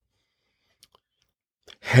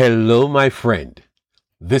Hello, my friend.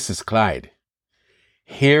 This is Clyde.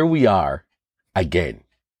 Here we are again.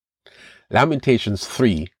 Lamentations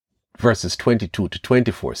 3 verses 22 to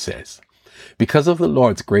 24 says, "Because of the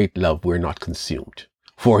Lord's great love, we're not consumed,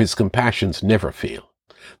 for his compassions never fail.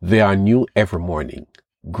 They are new every morning.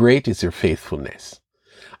 Great is your faithfulness.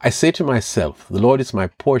 I say to myself, the Lord is my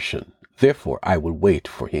portion. Therefore, I will wait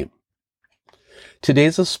for him." Today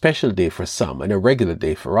is a special day for some and a regular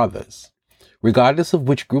day for others. Regardless of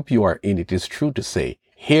which group you are in, it is true to say,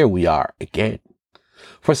 here we are again.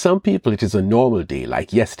 For some people, it is a normal day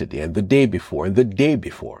like yesterday and the day before and the day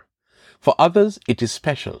before. For others, it is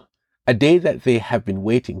special, a day that they have been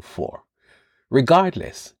waiting for.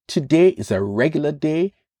 Regardless, today is a regular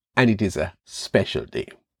day and it is a special day.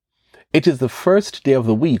 It is the first day of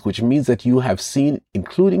the week, which means that you have seen,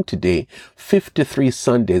 including today, 53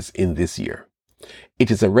 Sundays in this year.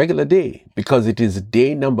 It is a regular day because it is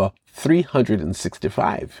day number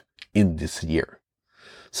 365 in this year.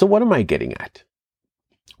 So what am I getting at?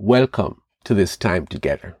 Welcome to this time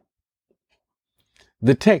together.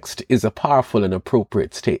 The text is a powerful and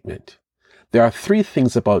appropriate statement. There are three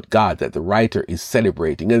things about God that the writer is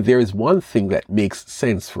celebrating, and there is one thing that makes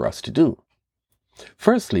sense for us to do.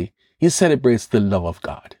 Firstly, he celebrates the love of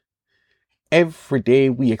God. Every day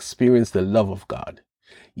we experience the love of God.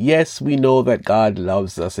 Yes, we know that God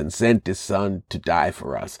loves us and sent his son to die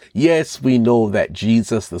for us. Yes, we know that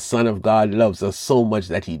Jesus, the Son of God, loves us so much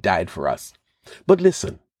that he died for us. But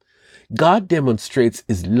listen, God demonstrates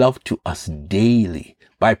his love to us daily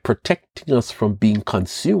by protecting us from being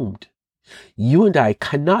consumed. You and I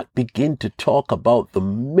cannot begin to talk about the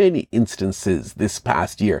many instances this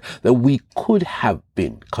past year that we could have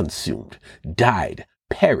been consumed, died,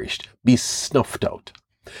 perished, be snuffed out.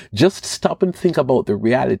 Just stop and think about the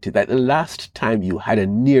reality that the last time you had a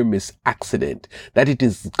near-miss accident, that it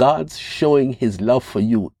is God's showing his love for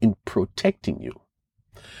you in protecting you.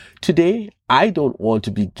 Today, I don't want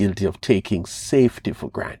to be guilty of taking safety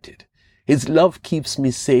for granted. His love keeps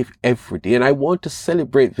me safe every day, and I want to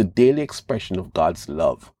celebrate the daily expression of God's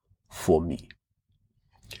love for me.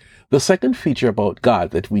 The second feature about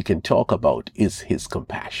God that we can talk about is his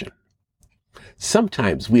compassion.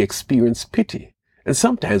 Sometimes we experience pity, and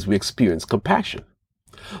sometimes we experience compassion.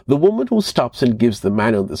 The woman who stops and gives the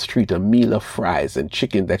man on the street a meal of fries and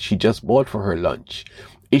chicken that she just bought for her lunch,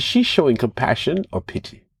 is she showing compassion or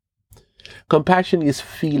pity? Compassion is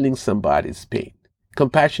feeling somebody's pain.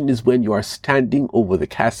 Compassion is when you are standing over the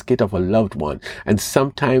casket of a loved one and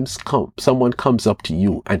sometimes someone comes up to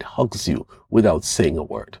you and hugs you without saying a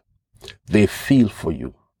word. They feel for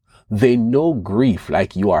you. They know grief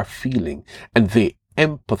like you are feeling, and they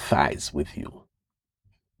empathize with you.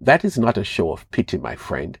 That is not a show of pity, my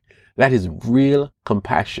friend. That is real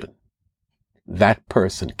compassion. That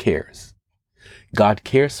person cares. God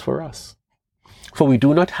cares for us. For we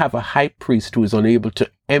do not have a high priest who is unable to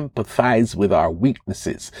empathize with our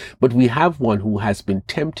weaknesses, but we have one who has been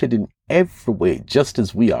tempted in every way just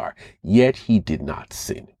as we are, yet he did not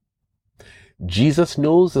sin. Jesus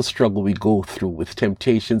knows the struggle we go through with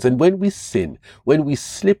temptations, and when we sin, when we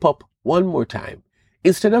slip up one more time,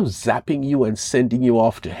 instead of zapping you and sending you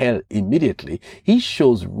off to hell immediately, he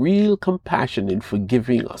shows real compassion in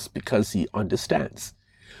forgiving us because he understands.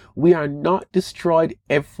 We are not destroyed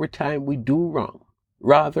every time we do wrong.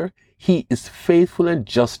 Rather, he is faithful and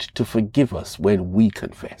just to forgive us when we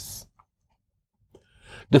confess.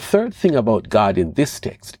 The third thing about God in this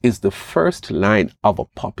text is the first line of a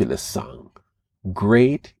popular song.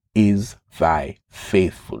 Great is thy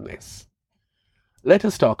faithfulness. Let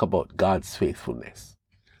us talk about God's faithfulness.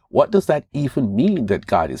 What does that even mean, that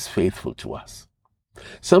God is faithful to us?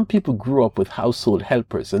 Some people grew up with household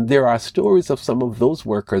helpers, and there are stories of some of those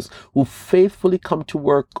workers who faithfully come to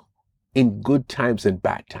work in good times and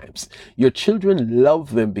bad times. Your children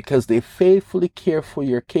love them because they faithfully care for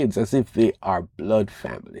your kids as if they are blood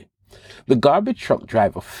family. The garbage truck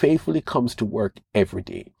driver faithfully comes to work every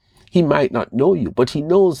day. He might not know you, but he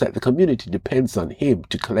knows that the community depends on him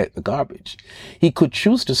to collect the garbage. He could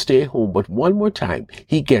choose to stay home, but one more time,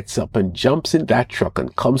 he gets up and jumps in that truck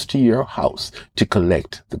and comes to your house to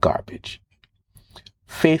collect the garbage.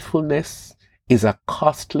 Faithfulness is a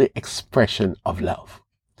costly expression of love.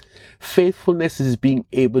 Faithfulness is being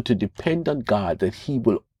able to depend on God that he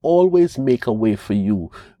will always make a way for you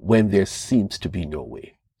when there seems to be no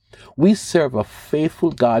way. We serve a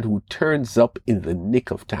faithful God who turns up in the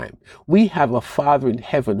nick of time. We have a Father in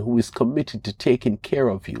heaven who is committed to taking care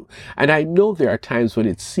of you. And I know there are times when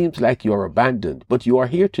it seems like you are abandoned, but you are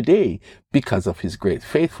here today because of his great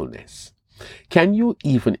faithfulness. Can you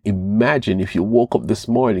even imagine if you woke up this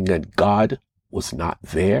morning and God was not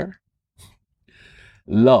there?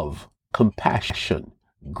 love, compassion,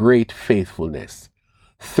 great faithfulness.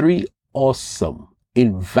 3 awesome,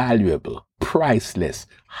 invaluable, priceless,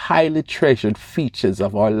 highly treasured features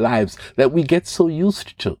of our lives that we get so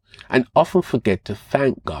used to and often forget to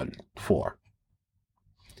thank God for.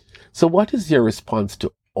 So what is your response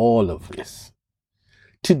to all of this?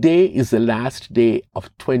 Today is the last day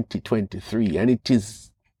of 2023, and it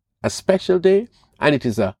is a special day and it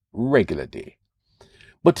is a regular day.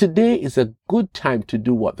 But today is a good time to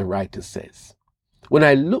do what the writer says. When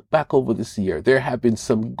I look back over this year, there have been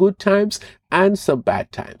some good times and some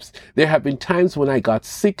bad times. There have been times when I got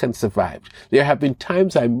sick and survived. There have been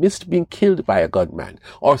times I missed being killed by a gunman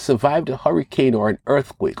or survived a hurricane or an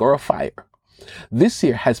earthquake or a fire. This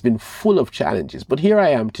year has been full of challenges, but here I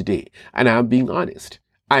am today, and I am being honest.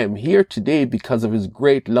 I am here today because of his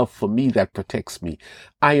great love for me that protects me.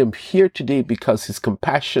 I am here today because his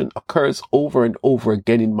compassion occurs over and over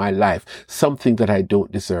again in my life, something that I don't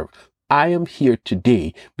deserve. I am here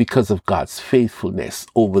today because of God's faithfulness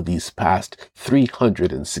over these past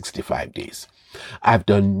 365 days. I've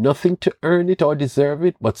done nothing to earn it or deserve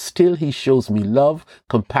it, but still he shows me love,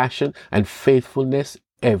 compassion, and faithfulness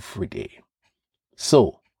every day.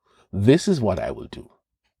 So, this is what I will do.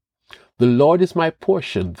 The Lord is my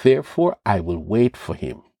portion, therefore I will wait for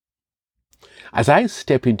him. As I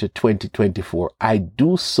step into 2024, I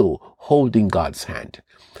do so holding God's hand.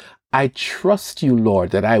 I trust you,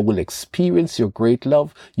 Lord, that I will experience your great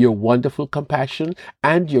love, your wonderful compassion,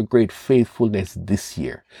 and your great faithfulness this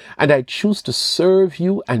year. And I choose to serve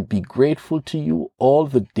you and be grateful to you all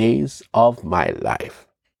the days of my life.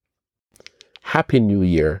 Happy New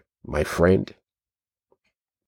Year, my friend.